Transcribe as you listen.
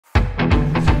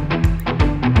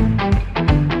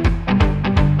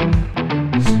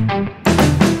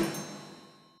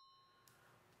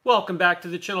Welcome back to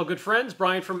the channel, good friends.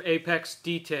 Brian from Apex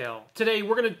Detail. Today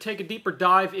we're going to take a deeper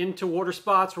dive into water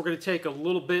spots. We're going to take a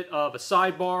little bit of a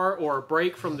sidebar or a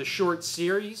break from the short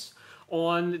series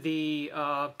on the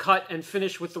cut and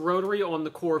finish with the rotary on the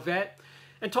Corvette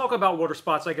and talk about water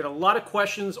spots. I get a lot of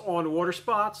questions on water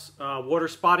spots. Water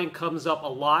spotting comes up a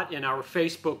lot in our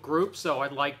Facebook group, so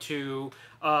I'd like to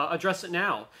address it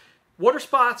now. Water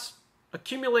spots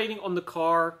accumulating on the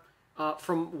car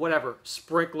from whatever,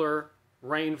 sprinkler,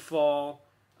 rainfall,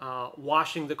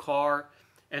 washing the car,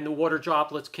 and the water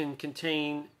droplets can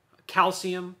contain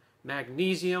calcium,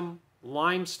 magnesium,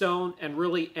 limestone, and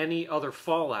really any other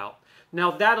fallout.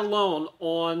 Now that alone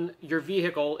on your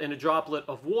vehicle in a droplet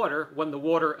of water, when the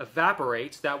water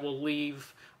evaporates, that will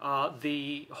leave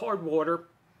the hard water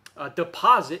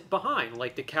deposit behind,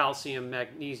 like the calcium,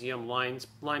 magnesium,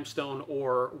 limestone,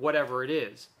 or whatever it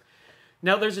is.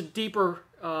 Now there's a deeper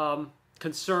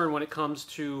concern when it comes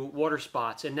to water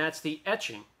spots, and that's the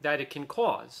etching that it can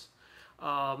cause.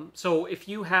 So if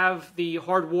you have the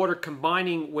hard water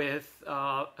combining with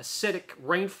acidic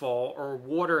rainfall or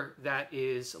water that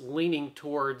is leaning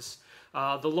towards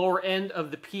the lower end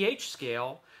of the pH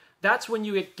scale, that's when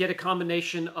you get a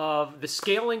combination of the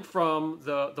scaling from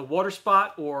the water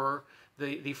spot or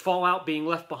the fallout being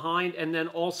left behind, and then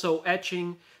also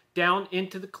etching down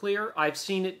into the clear. I've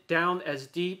seen it down as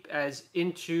deep as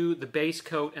into the base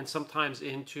coat and sometimes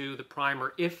into the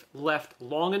primer if left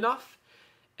long enough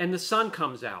and the sun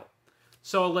comes out.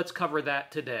 So let's cover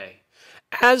that today.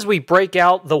 As we break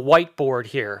out the whiteboard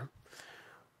here,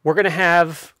 we're going to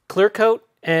have clear coat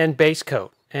and base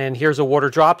coat. And here's a water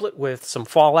droplet with some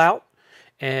fallout.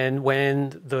 And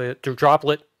when the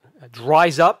droplet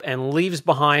dries up and leaves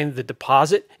behind the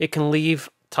deposit, it can leave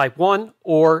Type 1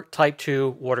 or Type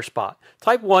 2 water spot.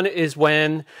 Type 1 is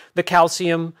when the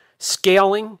calcium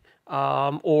scaling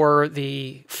or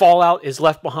the fallout is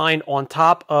left behind on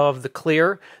top of the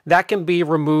clear. That can be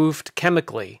removed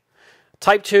chemically.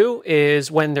 Type 2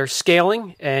 is when there's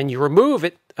scaling and you remove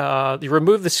it, you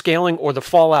remove the scaling or the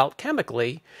fallout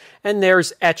chemically, and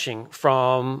there's etching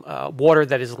from water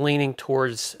that is leaning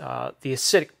towards the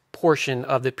acidic portion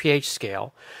of the pH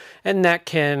scale. And that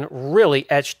can really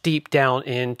etch deep down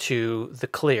into the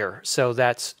clear. So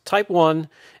that's Type 1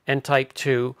 and Type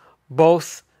 2,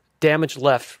 both damage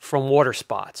left from water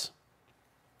spots.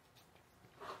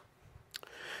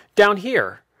 Down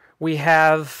here, we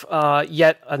have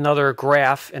yet another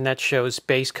graph, and that shows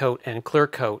base coat and clear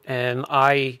coat. And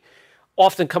I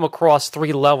often come across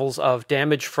 3 levels of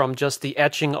damage from just the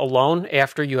etching alone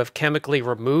after you have chemically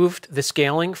removed the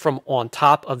scaling from on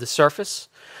top of the surface.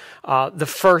 The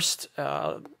first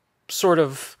sort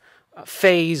of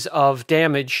phase of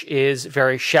damage is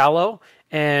very shallow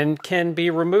and can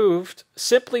be removed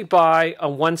simply by a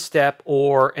one-step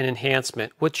or an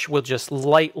enhancement, which will just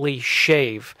lightly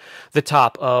shave the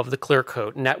top of the clear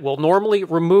coat. And that will normally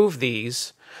remove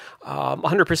these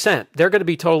 100%. They're going to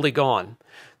be totally gone.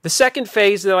 The second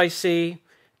phase that I see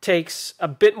takes a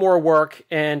bit more work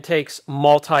and takes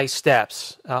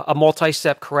multi-steps, a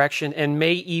multi-step correction, and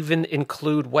may even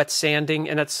include wet sanding.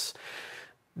 And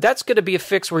that's going to be a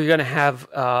fix where you're going to have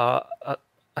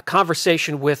a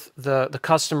conversation with the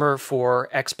customer for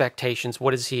expectations. What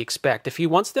does he expect? If he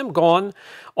wants them gone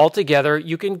altogether,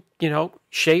 you can,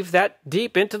 shave that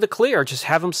deep into the clear. Just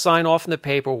have him sign off in the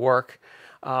paperwork.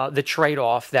 The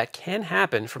trade-off that can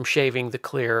happen from shaving the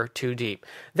clear too deep.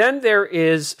 Then there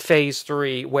is phase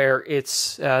 3, where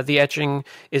it's the etching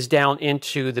is down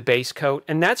into the base coat,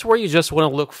 and that's where you just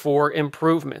want to look for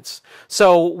improvements.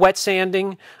 So wet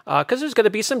sanding, because there's going to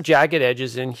be some jagged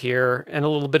edges in here and a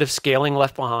little bit of scaling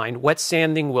left behind. Wet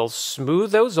sanding will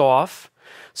smooth those off,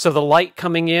 so the light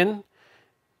coming in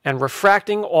and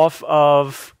refracting off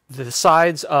of the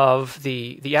sides of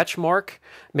the etch mark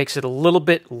makes it a little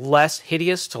bit less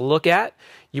hideous to look at.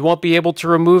 You won't be able to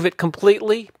remove it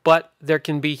completely, but there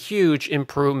can be huge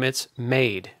improvements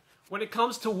made. When it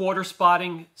comes to water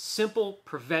spotting, simple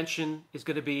prevention is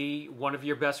going to be one of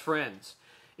your best friends.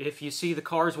 If you see the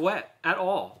car's wet at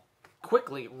all,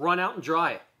 quickly run out and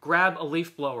dry it. Grab a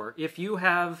leaf blower. If you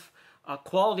have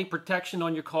quality protection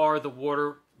on your car, the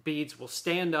water beads will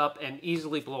stand up and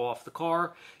easily blow off the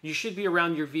car. You should be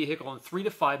around your vehicle in 3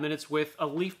 to 5 minutes with a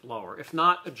leaf blower, if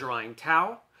not a drying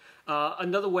towel.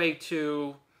 Another way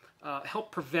to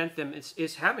help prevent them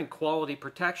is having quality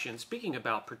protection. Speaking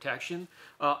about protection,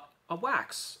 a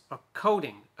wax, a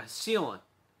coating, a sealant,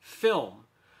 film,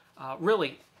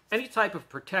 really any type of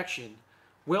protection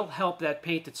will help that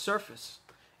painted surface.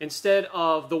 Instead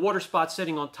of the water spot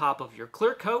sitting on top of your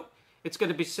clear coat, it's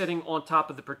going to be sitting on top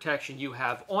of the protection you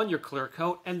have on your clear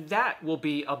coat, and that will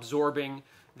be absorbing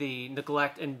the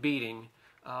neglect and beating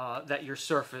that your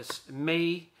surface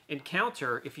may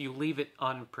encounter if you leave it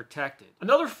unprotected.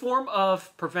 Another form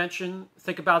of prevention,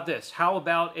 think about this. How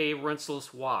about a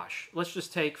rinseless wash? Let's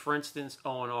just take, for instance,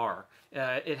 O&R.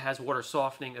 It has water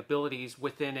softening abilities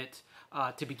within it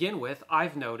to begin with,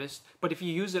 I've noticed, but if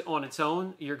you use it on its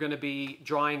own, you're going to be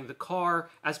drying the car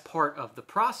as part of the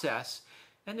process,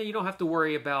 and then you don't have to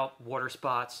worry about water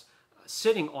spots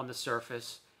sitting on the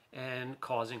surface and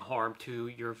causing harm to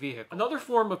your vehicle. Another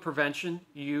form of prevention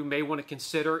you may want to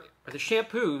consider are the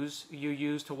shampoos you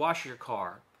use to wash your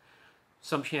car.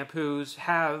 Some shampoos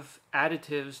have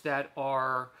additives that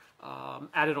are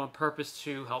added on purpose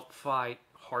to help fight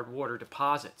hard water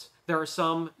deposits. There are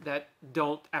some that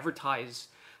don't advertise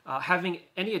having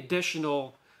any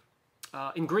additional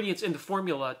ingredients in the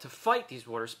formula to fight these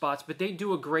water spots, but they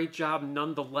do a great job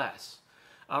nonetheless.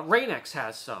 Rain-X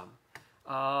has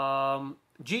some.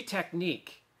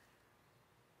 G-Technique,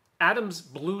 Adam's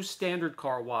Blue Standard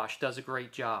Car Wash does a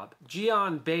great job.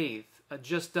 Geon Bathe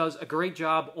just does a great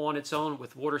job on its own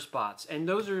with water spots, and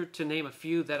those are to name a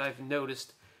few that I've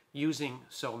noticed using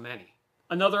so many.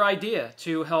 Another idea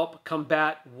to help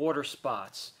combat water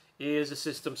spots is a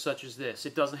system such as this.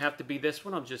 It doesn't have to be this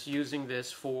one, I'm just using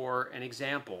this for an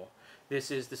example. This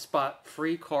is the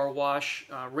Spot-Free Car Wash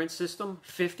Rinse System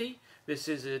 50. This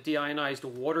is a deionized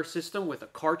water system with a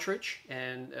cartridge,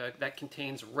 and that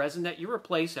contains resin that you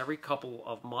replace every couple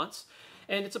of months,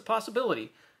 and it's a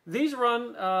possibility. These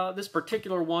run, this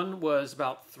particular one was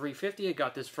about $3.50. I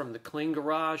got this from the Clean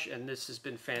Garage, and this has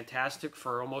been fantastic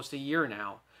for almost a year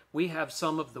now. We have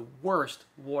some of the worst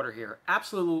water here,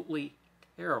 absolutely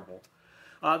terrible.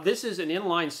 This is an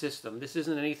inline system. This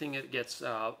isn't anything that gets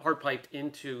hard piped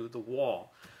into the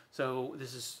wall. So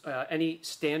this is any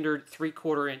standard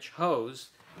 3/4 inch hose.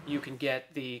 You can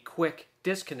get the quick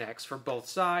disconnects for both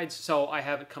sides. So I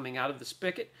have it coming out of the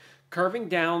spigot, curving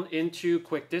down into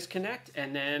quick disconnect,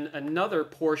 and then another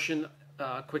portion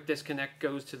quick disconnect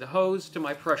goes to the hose, to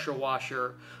my pressure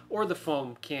washer, or the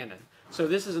foam cannon. So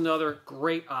this is another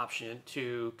great option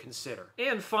to consider.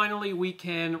 And finally, we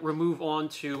can remove on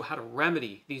to how to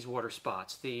remedy these water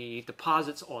spots, the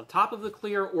deposits on top of the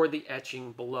clear or the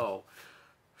etching below.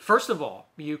 First of all,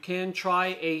 you can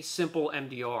try a simple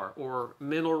MDR or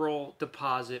mineral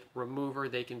deposit remover.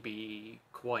 They can be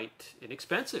quite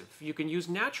inexpensive. You can use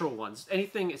natural ones,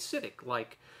 anything acidic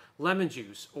like lemon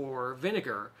juice or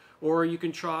vinegar, or you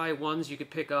can try ones you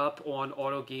could pick up on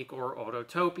AutoGeek or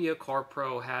Autotopia.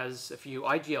 CarPro has a few.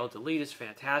 IGL Delete is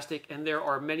fantastic, and there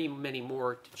are many, many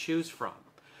more to choose from.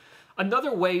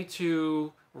 Another way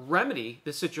to remedy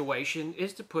the situation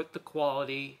is to put the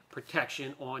quality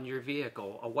protection on your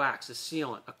vehicle, a wax, a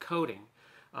sealant, a coating,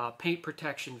 paint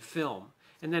protection film,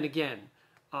 and then again,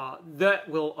 that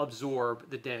will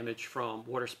absorb the damage from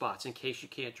water spots in case you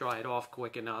can't dry it off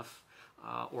quick enough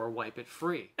or wipe it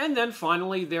free. And then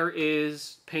finally, there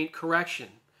is paint correction.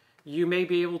 You may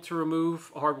be able to remove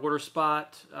a hard water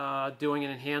spot doing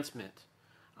an enhancement,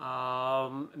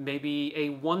 maybe a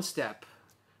one-step,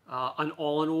 an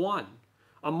all-in-one,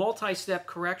 a multi-step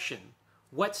correction,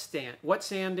 wet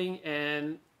sanding,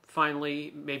 and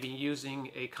finally maybe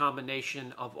using a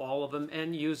combination of all of them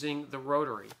and using the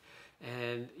rotary.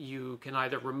 And you can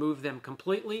either remove them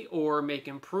completely or make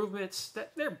improvements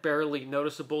that they're barely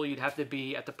noticeable. You'd have to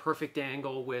be at the perfect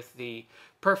angle with the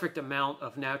perfect amount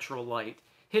of natural light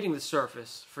hitting the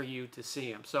surface for you to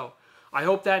see them. So I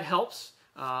hope that helps.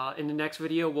 In the next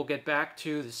video, we'll get back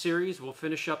to the series. We'll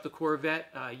finish up the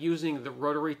Corvette using the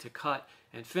rotary to cut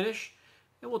and finish,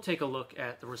 and we'll take a look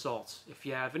at the results. If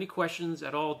you have any questions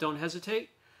at all, don't hesitate.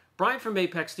 Brian from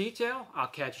Apex Detail. I'll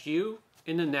catch you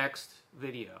in the next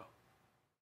video.